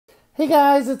Hey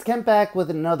guys, it's Kent back with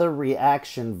another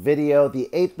reaction video. The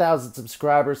 8,000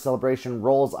 subscriber celebration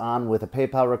rolls on with a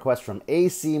PayPal request from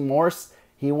AC Morse.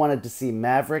 He wanted to see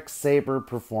Maverick, Sabre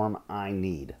perform I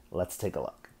Need. Let's take a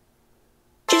look.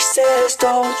 He says,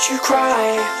 don't you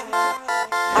cry.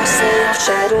 I say I've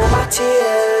shed all my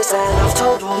tears and I've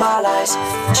told all my lies.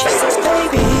 She says,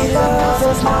 baby, love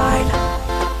of mine,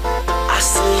 I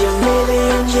see a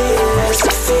million years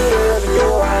of fear in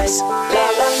your eyes. La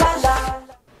la la la.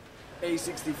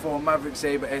 A64, Maverick,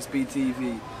 Sabre,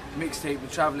 SBTV. Mixtape, The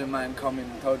Travelling Man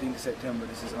coming 13th September.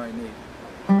 This is I Need.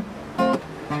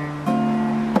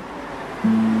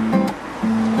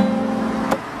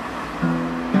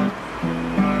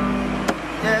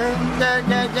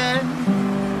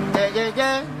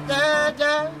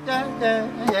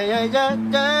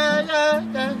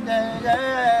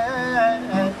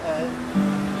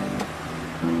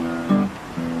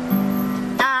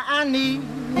 I need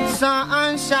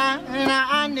sunshine,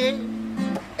 I need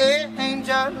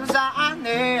angels, I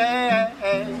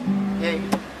need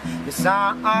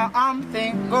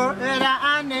something good,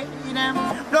 I need them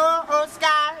blue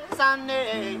skies, I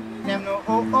need them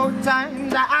old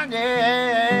times, I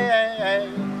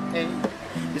need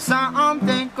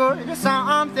something good,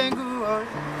 something good,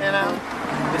 you know,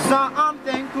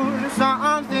 something good,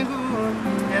 something good,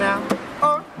 you know.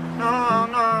 Oh no,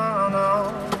 no,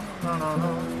 no, no, no, no.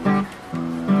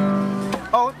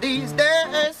 Oh, these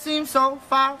days seem so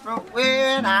far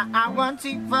away, and I won't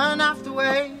even have to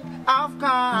wait. I've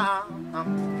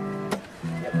come,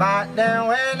 but then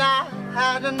when I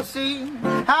hadn't seen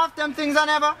half them things I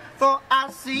never thought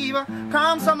I'd see, but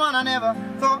come someone I never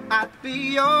thought I'd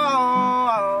be.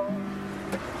 Oh,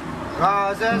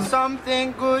 'cause there's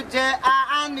something good, yeah,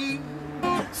 I need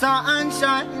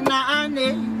sunshine, I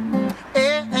need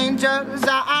angels,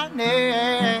 I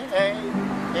need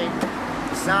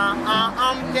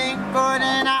something good,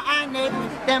 and I need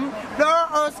them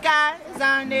blue skies,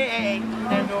 I need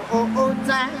them old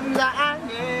times, I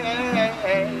need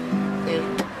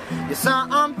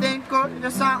something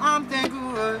good, something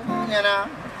good, you know.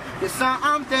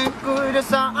 Something good,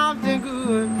 something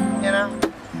good, you know.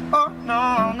 Oh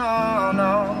no, no,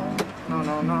 no, no,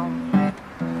 no, no.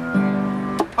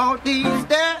 Oh, these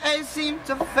days seem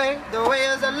to fade the way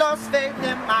as I lost faith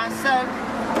in myself,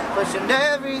 questioned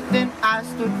everything I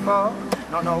stood for,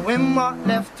 not knowing what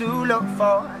left to look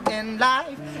for in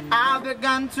life. I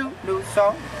began to lose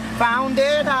hope, found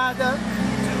it harder to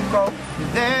cope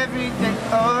with everything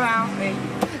around me,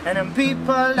 and then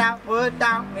people that would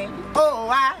doubt me.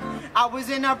 Oh, I was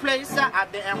in a place that I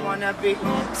didn't wanna be,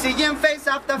 seeing face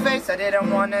after face I didn't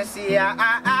wanna see.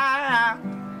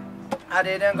 I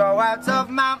didn't go out of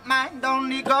my mind,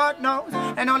 only God knows.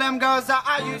 And all them girls that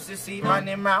I used to see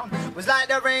running round was like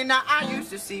the rain that I used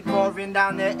to see pouring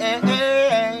down the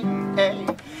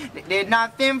They did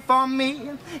nothing for me,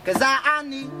 'cause I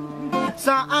need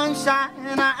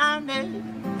sunshine, I need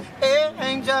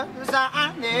angels,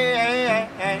 I need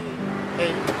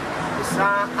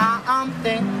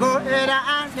something good,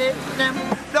 I need them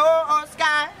blue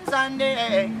skies, I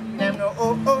need them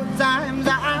old times,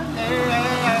 I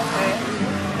need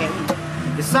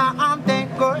something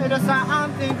good,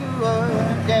 something good,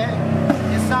 yeah.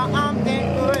 It's something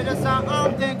good,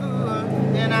 something good,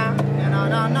 you know, no,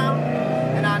 no, no,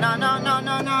 no, no, no, no,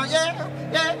 no, no, yeah,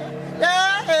 yeah,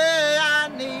 yeah. I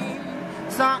need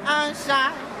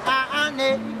sunshine, I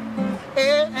need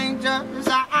angels,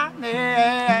 I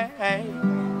need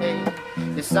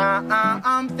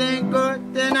something good,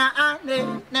 and I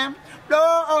need them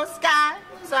blue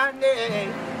skies, I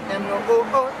need them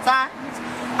old times,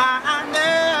 I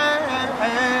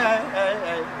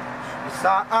need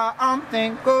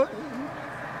something good.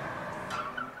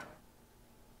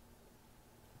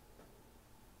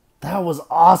 That was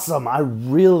awesome. I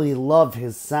really love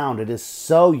his sound. It is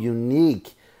so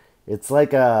unique. It's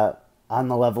like on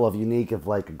the level of unique of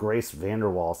like a Grace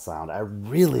Vanderwall sound. I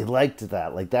really liked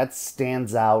that. Like that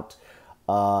stands out.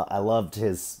 I loved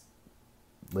his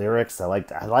lyrics. I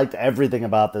liked everything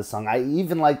about this song. I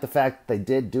even liked the fact that they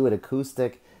did do it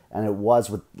acoustic, and it was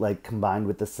with like combined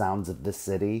with the sounds of the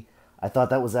city. I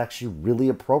thought that was actually really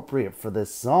appropriate for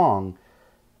this song,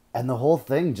 and the whole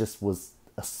thing just was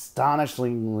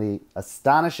astonishingly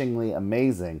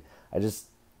amazing.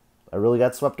 I really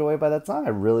got swept away by that song. I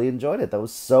really enjoyed it. That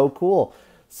was so cool.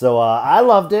 So I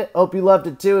loved it. Hope you loved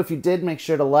it too. If you did, make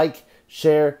sure to like,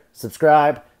 share,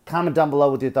 subscribe, comment down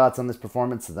below with your thoughts on this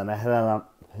performance, and then head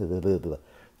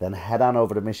on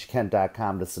over to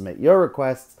MrKent.com to submit your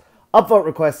requests, upvote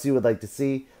requests you would like to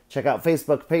see. Check out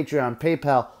Facebook, Patreon,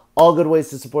 PayPal, all good ways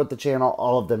to support the channel,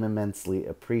 all of them immensely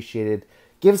appreciated.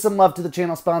 Give some love to the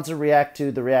channel sponsor, React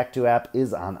To. The React To app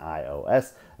is on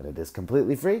iOS, and it is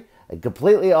completely free and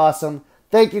completely awesome.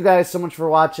 Thank you guys so much for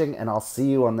watching, and I'll see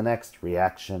you on the next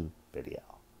reaction video.